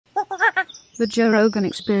The Joe Rogan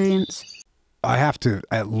Experience. I have to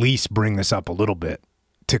at least bring this up a little bit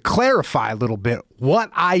to clarify a little bit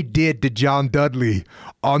what I did to John Dudley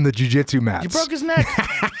on the jiu-jitsu mats. You broke his neck.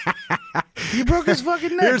 You broke his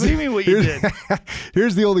fucking neck. What do you mean what you did?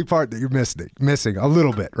 Here's the only part that you're missing a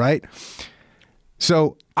little bit, right?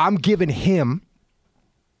 So I'm giving him,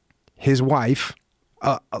 his wife,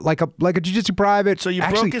 like a jiu-jitsu private. So you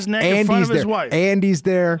broke his neck in front of his wife. Andy's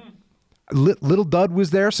there. Little Dud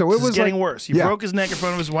was there, so it was getting like, worse. You broke his neck in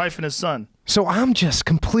front of his wife and his son. So I'm just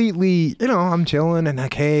completely, I'm chilling and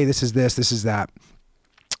like, hey, this is this is that,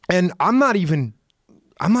 and I'm not even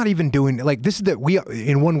doing like this is that we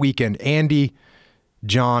in one weekend. Andy,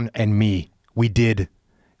 John, and me we did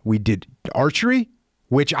archery,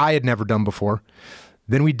 which I had never done before.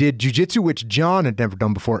 Then we did jiu-jitsu, which John had never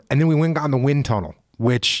done before, and then we went on the wind tunnel,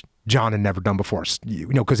 which John had never done before,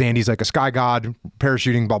 because Andy's like a sky god,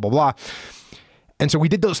 parachuting, blah, blah, blah. And so we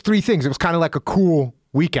did those three things. It was kind of like a cool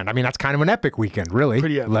weekend. I mean, that's kind of an epic weekend, really.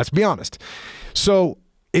 Pretty epic. Let's be honest. So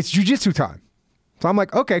it's jiu-jitsu time. So I'm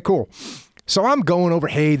like, okay, cool. So I'm going over,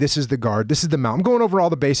 hey, this is the guard, this is the mount. I'm going over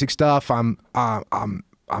all the basic stuff. I'm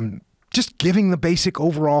just giving the basic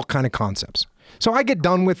overall kind of concepts. So I get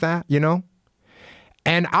done with that,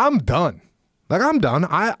 and I'm done. Like, I'm done.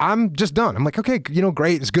 I'm just done. I'm like, okay,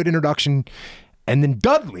 great. It's a good introduction. And then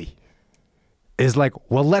Dudley is like,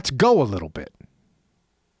 well, let's go a little bit.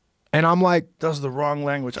 And I'm like, that was the wrong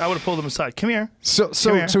language. I would have pulled him aside. Come here. So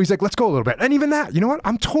he's like, let's go a little bit. And even that, you know what?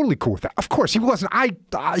 I'm totally cool with that. Of course, he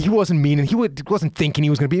wasn't mean, and he wasn't thinking he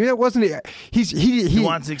was going to be. It wasn't. He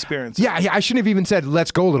wants the experience. Yeah, I shouldn't have even said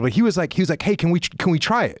let's go a little bit. He was like, hey, can we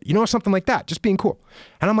try it? Something like that. Just being cool.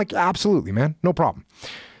 And I'm like, absolutely, man, no problem.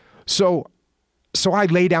 So I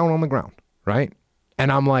lay down on the ground, right?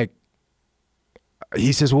 And I'm like,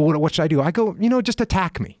 he says, well, what should I do? I go, just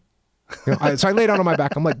attack me. So I lay down on my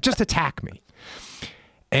back. I'm like, just attack me.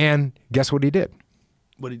 And guess what he did?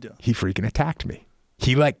 What'd he do? He freaking attacked me.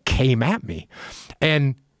 He like came at me.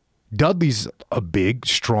 And Dudley's a big,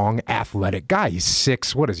 strong, athletic guy. He's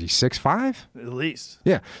 6'5"? At least.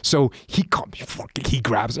 Yeah. So he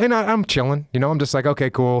grabs, and I'm chilling. I'm just like, okay,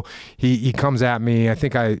 cool. He comes at me. I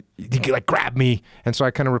think he like grabbed me, and so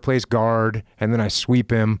I kind of replace guard, and then I sweep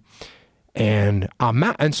him, and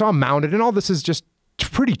so I'm mounted, and all this is just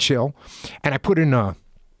pretty chill. And I put in a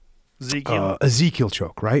Ezekiel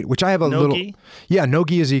choke, right? Which I have a no-gi?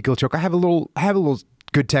 No-gi Ezekiel choke. I have a little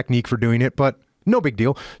good technique for doing it, but no big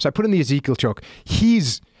deal. So I put in the Ezekiel choke.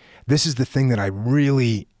 This is the thing that I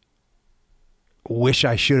really wish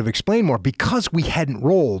I should have explained more, because we hadn't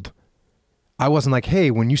rolled. I wasn't like, hey,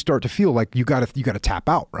 when you start to feel like you gotta tap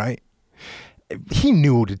out, right? He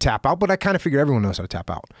knew to tap out, but I kind of figured everyone knows how to tap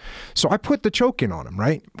out. So I put the choke in on him,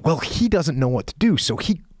 right? Well, he doesn't know what to do. So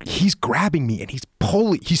he's grabbing me and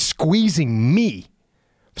he's squeezing me.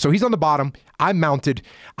 So he's on the bottom, I'm mounted,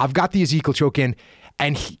 I've got the Ezekiel choke in,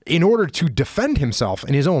 and in order to defend himself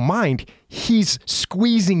in his own mind, he's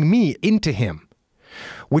squeezing me into him.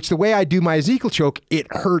 Which, the way I do my Ezekiel choke, it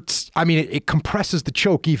hurts. I mean, it compresses the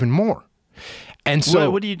choke even more. And so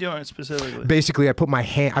what are you doing specifically? Basically,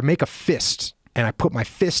 I make a fist, and I put my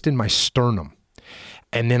fist in my sternum,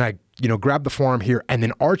 and then I grab the forearm here and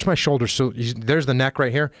then arch my shoulders. So there's the neck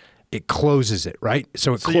right here. It closes it, right?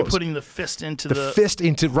 So you're putting the fist into the fist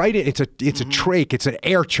into it's a trach, it's an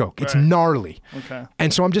air choke, it's gnarly. Okay.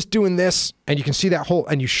 And so I'm just doing this, and you can see that whole,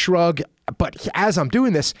 and you shrug, but as I'm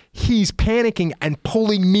doing this, he's panicking and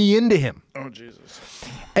pulling me into him. Oh Jesus.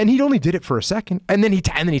 And he only did it for a second, and then he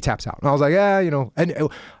taps out. And I was like,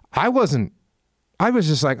 and I was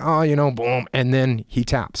just like, oh, boom, and then he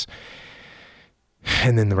taps.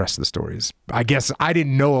 And then the rest of the story is, I guess I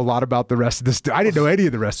didn't know a lot about the rest of the story. I didn't know any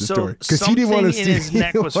of the rest of the story, because he didn't want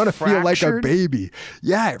to feel like a baby.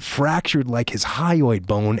 Yeah, it fractured like his hyoid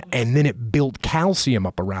bone, and then it built calcium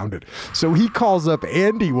up around it. So he calls up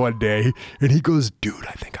Andy one day, and he goes, dude,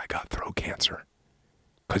 I think I got throat cancer,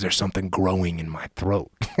 because there's something growing in my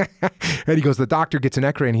throat. And he goes, the doctor gets an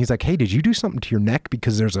x-ray, and he's like, hey, did you do something to your neck?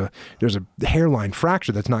 Because there's a hairline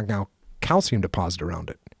fracture that's not now calcium deposit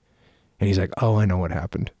around it. And he's like, oh, I know what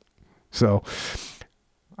happened. So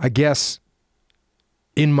I guess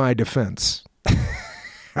in my defense.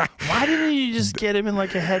 Why didn't you just get him in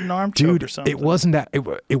like a head and arm choke or something? It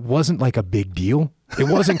wasn't like a big deal. It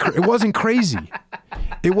wasn't crazy.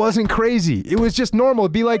 It wasn't crazy. It was just normal.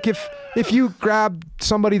 It'd be like if you grabbed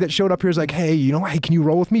somebody that showed up here is like, hey, hey, can you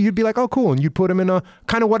roll with me? You'd be like, oh, cool. And you'd put them in a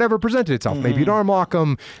kind of whatever presented itself. Maybe you'd arm lock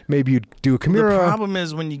them. Maybe you'd do a Kimura. The problem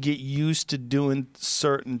is when you get used to doing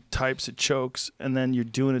certain types of chokes and then you're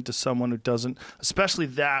doing it to someone who doesn't, especially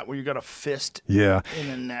that where you got a fist in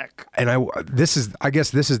the neck. And I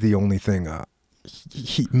guess this is the only thing.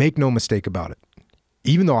 Make no mistake about it.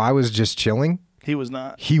 Even though I was just chilling, he was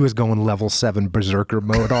not. He was going level 7 berserker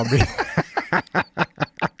mode on me.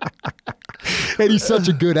 And he's such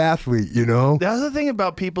a good athlete, you know? The other thing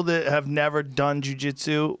about people that have never done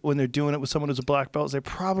jiu-jitsu, when they're doing it with someone who's a black belt, is they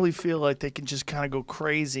probably feel like they can just kind of go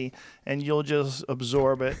crazy and you'll just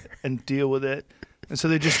absorb it and deal with it. And so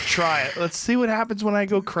they just try it. Let's see what happens when I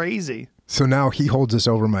go crazy. So now he holds this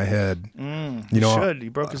over my head. You know, he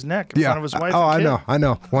broke his neck in front of his wife. Oh, and kid. I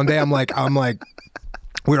know. One day I'm like,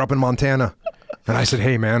 we were up in Montana, and I said,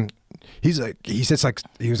 hey man, he was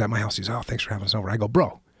at my house. He's oh, thanks for having us over. I go,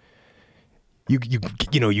 bro, you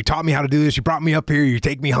taught me how to do this. You brought me up here. You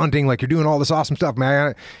take me hunting. Like you're doing all this awesome stuff,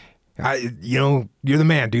 man. You're the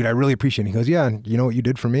man, dude. I really appreciate it. He goes, yeah, and you know what you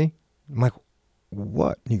did for me? I'm like,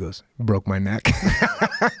 what? He goes, broke my neck.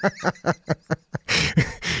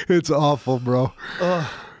 It's awful, bro.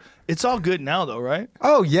 It's all good now, though, right?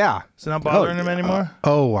 Oh, yeah. It's not bothering him anymore? I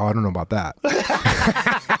don't know about that.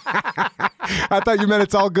 I thought you meant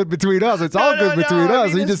it's all good between us. It's all good between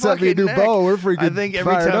us. He just sent me a new bow. We're freaking I think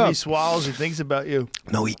every fired time up. he swallows, he thinks about you.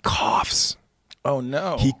 No, he coughs. Oh,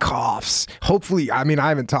 no. He coughs. Hopefully, I mean, I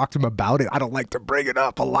haven't talked to him about it. I don't like to bring it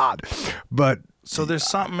up a lot. But so there's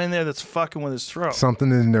something in there that's fucking with his throat.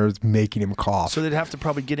 Something in there is making him cough. So they'd have to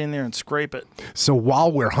probably get in there and scrape it. So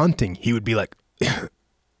while we're hunting, he would be like,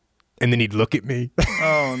 and then he'd look at me.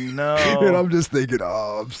 Oh, no. And I'm just thinking,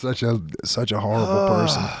 oh, I'm such a horrible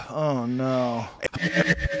person. Oh, no.